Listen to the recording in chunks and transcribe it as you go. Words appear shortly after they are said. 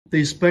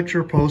The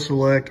Spectra Pro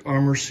Select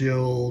Armour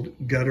Shield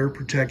gutter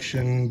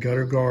protection,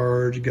 gutter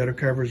guards, gutter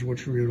covers,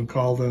 which we would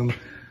call them,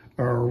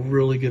 are a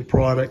really good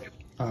product.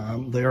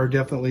 They are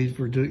definitely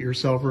for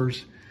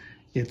do-it-yourselfers.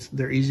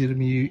 They're easy to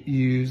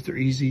use, they're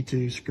easy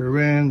to screw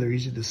in, they're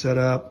easy to set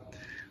up.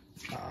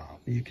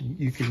 You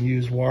can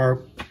use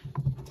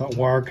not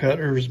wire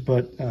cutters,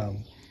 but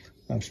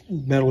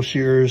metal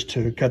shears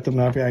to cut them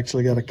up. You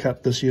actually got to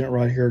cut this unit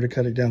right here to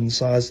cut it down the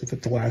size to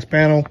fit the last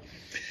panel.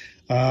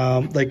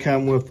 They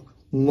come with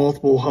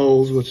multiple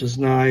holes, which is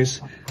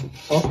nice.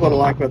 Also, what I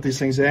like about these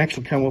things, they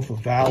actually come with a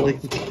valley.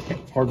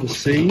 It's hard to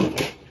see,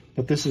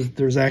 but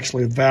there's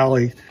actually a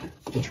valley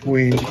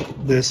between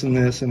this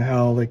and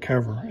how they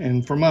cover.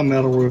 And for my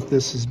metal roof,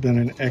 this has been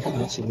an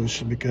excellent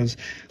solution because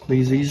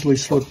these easily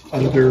slip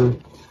under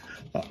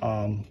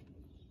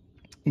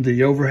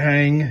the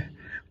overhang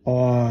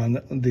on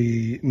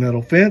the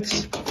metal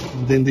fence.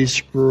 Then these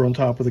screw on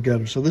top of the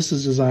gutter. So this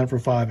is designed for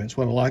 5-inch.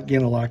 What I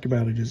like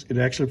about it is it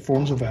actually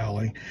forms a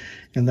valley,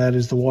 and that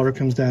is the water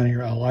comes down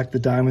here. I like the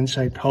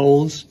diamond-shaped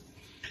holes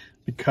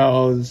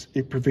because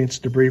it prevents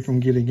debris from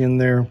getting in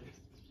there,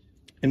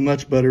 and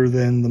much better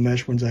than the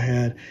mesh ones I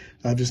had.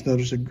 I just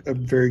noticed a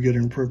very good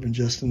improvement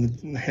just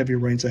in the heavy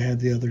rains I had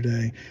the other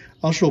day.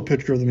 I'll show a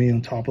picture of me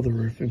on top of the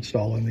roof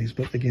installing these,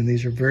 but again,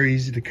 these are very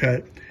easy to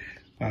cut.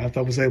 If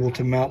I was able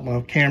to mount my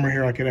camera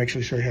here, I could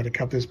actually show you how to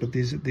cut this, but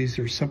these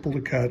are simple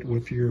to cut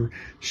with your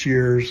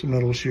shears,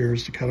 metal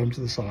shears, to cut them to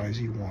the size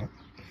you want.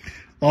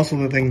 Also,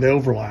 the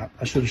overlap.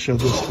 I should have showed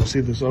this. You see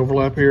this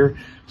overlap here?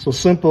 So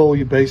simple,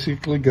 you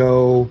basically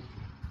go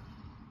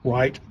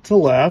right to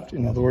left.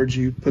 In other words,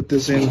 you put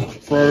this in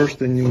first,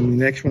 then when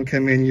the next one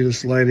come in, you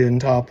just lay it in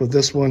top of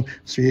this one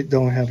so you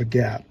don't have a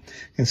gap.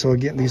 And so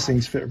again, these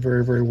things fit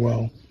very, very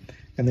well,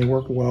 and they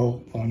work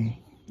well on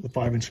the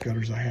 5-inch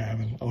gutters I have,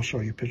 and I'll show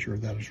you a picture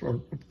of that,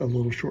 or a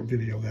little short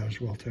video of that as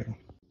well too.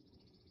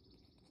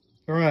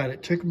 All right,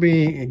 it took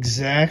me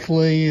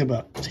exactly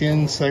about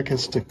 10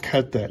 seconds to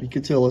cut that. You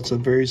can tell it's a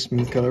very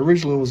smooth cut. I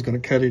originally was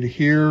going to cut it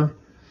here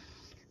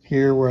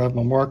where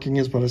my marking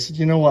is, but I said,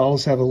 you know what, I'll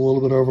just have a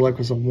little bit of overlap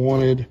because I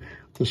wanted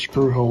the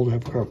screw hole to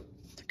have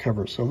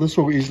cover. So this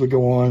will easily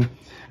go on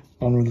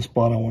under the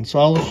spot I want. So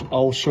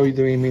I'll show you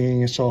the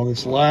meaning. It's all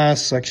this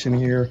last section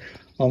here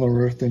on the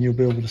roof, then you'll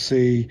be able to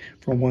see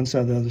from one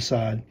side to the other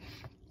side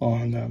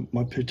on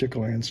my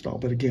particular install.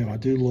 But again, I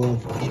do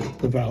love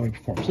the valley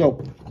performance.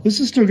 So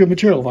this is still good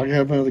material. If I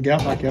have another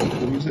gap, I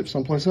can use it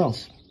someplace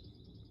else.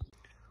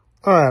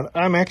 All right,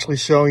 I'm actually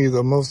showing you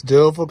the most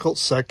difficult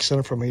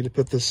section for me to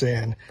put this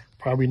in.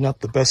 Probably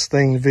not the best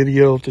thing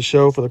video to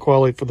show for the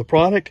quality for the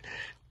product,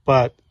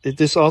 but it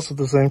just also at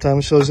the same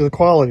time shows you the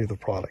quality of the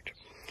product.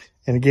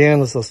 And again,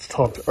 let's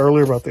talk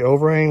earlier about the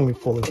overhang. Let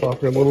me pull this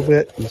off here a little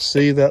bit. You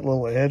see that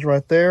little edge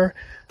right there?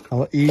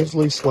 I'll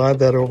easily slide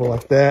that over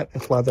like that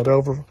and slide that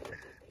over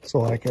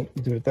so I can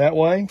do it that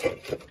way.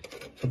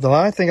 But the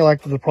only thing I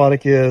like with the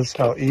product is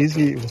how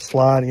easy it will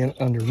slide in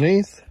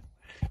underneath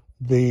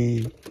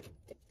the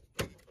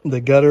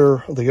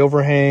gutter, the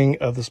overhang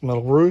of this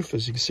metal roof.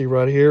 As you can see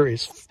right here,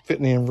 is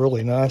fitting in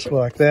really nicely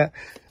like that.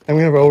 I'm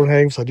gonna have an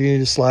overhang, so I do need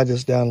to slide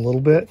this down a little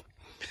bit.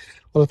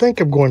 What I think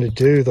I'm going to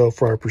do, though,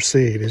 before I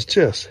proceed, is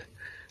just,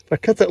 if I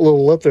cut that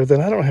little lip there,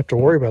 then I don't have to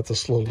worry about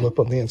this little lip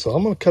on the end. So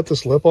I'm going to cut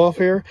this lip off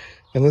here,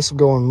 and this will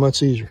go on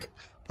much easier.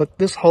 But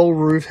this whole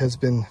roof has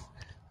been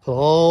put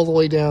all the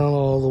way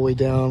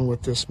down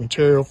with this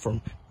material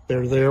from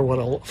from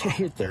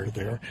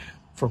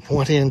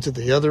one end to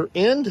the other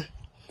end.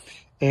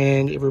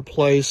 And it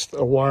replaced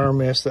a wire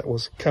mesh that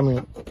was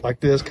coming like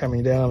this,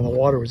 coming down, and the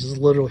water was just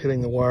literally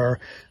hitting the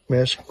wire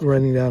mesh,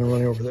 running down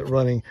and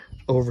running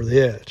over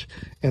the edge.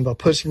 And by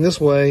pushing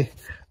this way,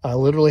 I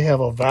literally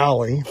have a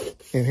valley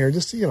in here,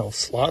 just,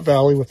 slight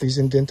valley with these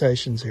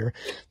indentations here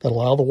that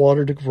allow the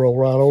water to roll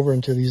right over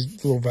into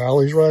these little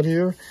valleys right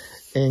here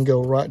and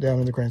go right down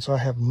in the ground. So I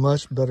have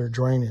much better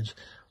drainage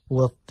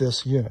with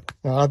this unit.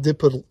 Now, I did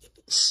put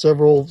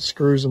several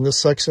screws in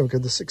this section because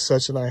this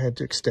section I had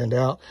to extend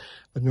out.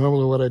 But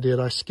normally what I did,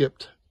 I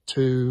skipped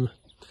 2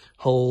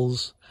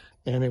 holes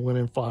and it went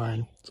in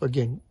fine. So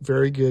again,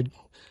 very good,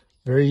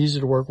 very easy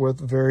to work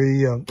with,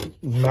 very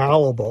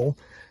malleable,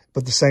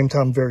 but at the same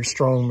time, very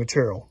strong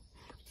material.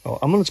 So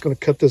I'm just going to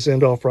cut this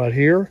end off right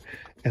here,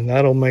 and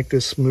that'll make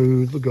this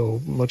smooth, go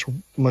much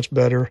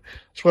better.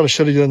 That's what I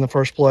should have done in the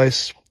first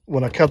place.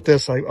 When I cut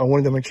this, I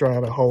wanted to make sure I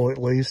had a hole at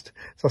least.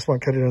 So that's why I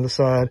cut it on the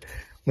side.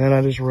 And then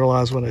I just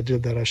realized when I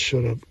did that, I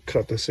should have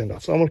cut this end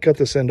off. So I'm going to cut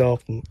this end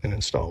off and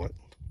install it.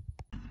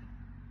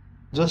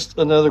 Just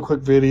another quick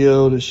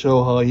video to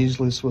show how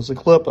easily this was a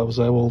clip. I was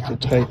able to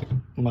take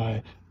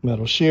my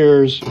metal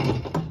shears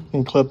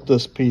and clip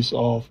this piece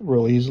off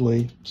real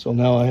easily. So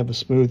now I have a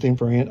smooth thing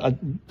for it. I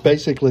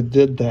basically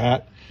did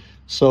that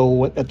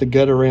so at the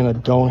gutter end, I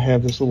don't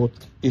have this little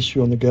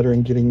issue on the gutter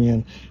and getting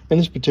in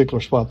this particular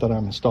spot that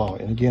I'm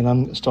installing. And again,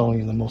 I'm installing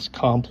in the most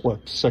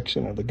complex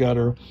section of the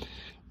gutter,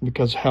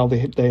 because how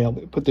they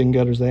put the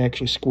gutters, they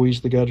actually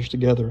squeeze the gutters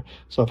together.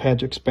 So I've had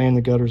to expand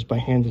the gutters by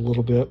hand a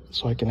little bit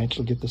so I can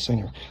actually get this in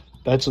here.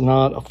 That's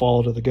not a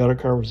fault of the gutter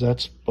covers.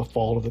 That's a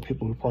fault of the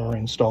people who probably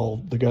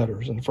installed the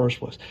gutters in the first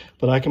place.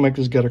 But I can make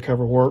this gutter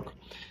cover work,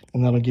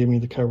 and that'll give me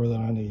the cover that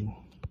I need.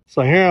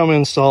 So here I'm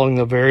installing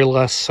the very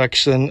last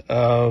section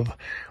of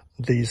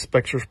the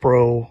Spectres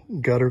Pro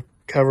gutter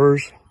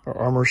covers, or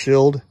Armour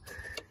Shield.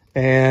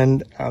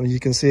 And you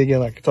can see again,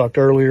 like I talked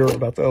earlier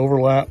about the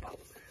overlap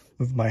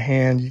with my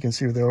hand. You can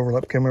see where the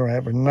overlap came over. I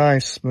have a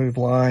nice smooth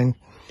line.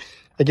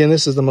 Again,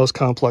 this is the most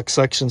complex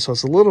section, so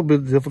it's a little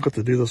bit difficult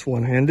to do this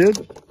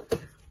one-handed.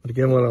 But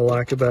again, what I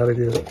like about it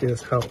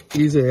is how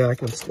easy I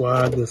can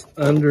slide this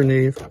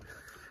underneath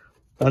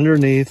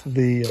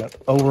the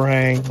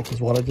overhang, which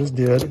is what I just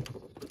did,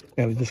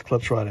 and it just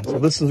clips right in. So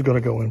this is going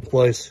to go in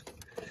place.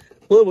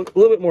 A little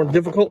bit more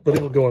difficult, but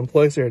it will go in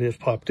place. There it is,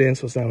 popped in,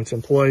 so now it's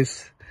in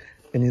place.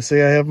 And you see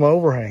I have my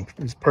overhang.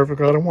 It's perfect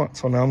what I want.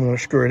 So now I'm going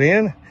to screw it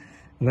in,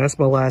 and that's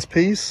my last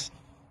piece.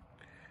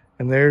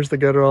 And there's the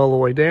gutter all the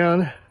way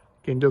down.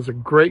 Again, does a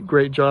great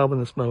job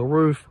on this metal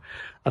roof.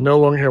 I no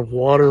longer have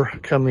water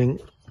coming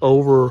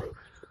over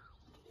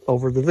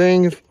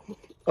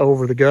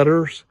the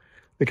gutters,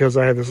 because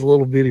I have this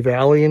little bitty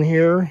valley in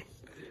here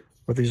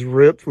with these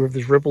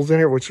ripples in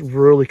here, which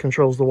really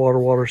controls the water.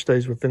 Water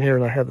stays within here,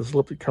 and I have this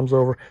lip that comes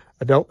over.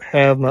 I don't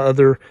have my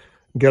other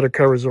gutter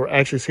covers, or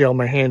actually see how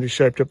my hand is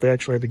shaped up. They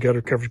actually had the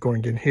gutter covers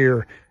going in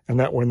here,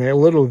 and that when they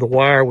literally the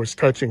wire was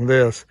touching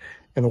this,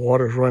 and the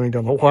water is running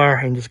down the wire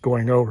and just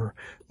going over.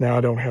 Now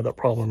I don't have that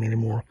problem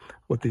anymore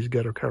with these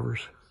gutter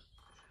covers.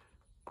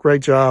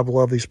 Great job.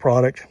 Love these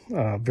products.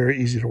 Very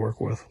easy to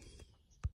work with.